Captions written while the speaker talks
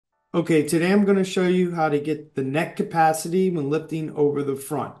Okay, today I'm going to show you how to get the net capacity when lifting over the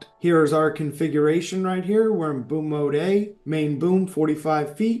front. Here's our configuration right here. We're in boom mode A, main boom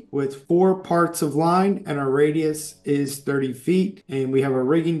 45 feet with 4 parts of line, and our radius is 30 feet. And we have a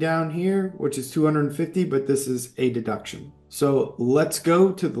rigging down here, which is 250, but this is a deduction. So let's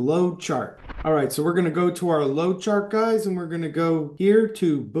go to the load chart. All right, so we're going to go to our load chart, guys, and we're going to go here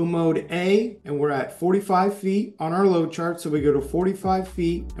to boom mode A, and we're at 45 feet on our load chart. So we go to 45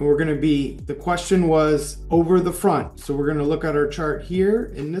 feet, and we're going to be, the question was over the front. So we're going to look at our chart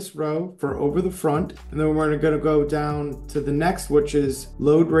here in this row for over the front, and then we're going to go down to the next, which is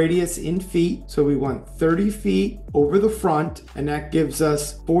load radius in feet. So we want 30 feet over the front, and that gives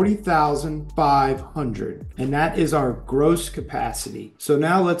us 40,500, and that is our gross capacity. So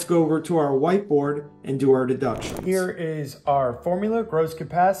now let's go over to our whiteboard and do our deductions. Here is our formula. Gross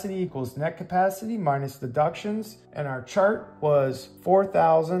capacity equals net capacity minus deductions, and our chart was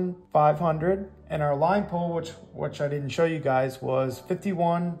 4,500, and our line pull, which I didn't show you guys, was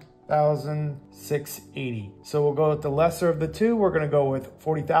 51,680. So we'll go with the lesser of the two. We're going to go with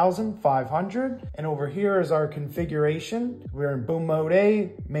 40,500. And over here is our configuration. We're in boom mode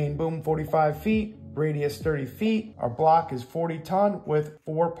A, main boom 45 feet, radius 30 feet. Our block is 40 ton with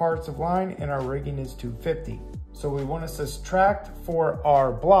 4 parts of line, and our rigging is 250. So we want to subtract for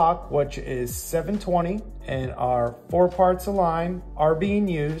our block, which is 720, and our 4 parts of line are being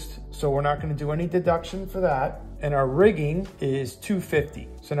used. So we're not going to do any deduction for that. And our rigging is 250.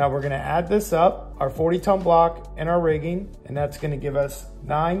 So now we're going to add this up, our 40-ton block and our rigging, and that's going to give us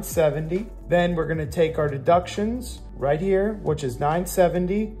 970. Then we're going to take our deductions right here, which is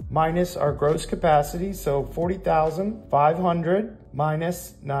 970 minus our gross capacity, so 40,500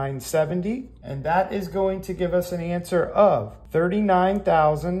 minus 970, and that is going to give us an answer of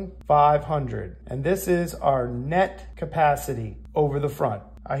 39,500. And this is our net capacity over the front.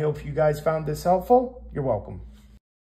 I hope you guys found this helpful. You're welcome.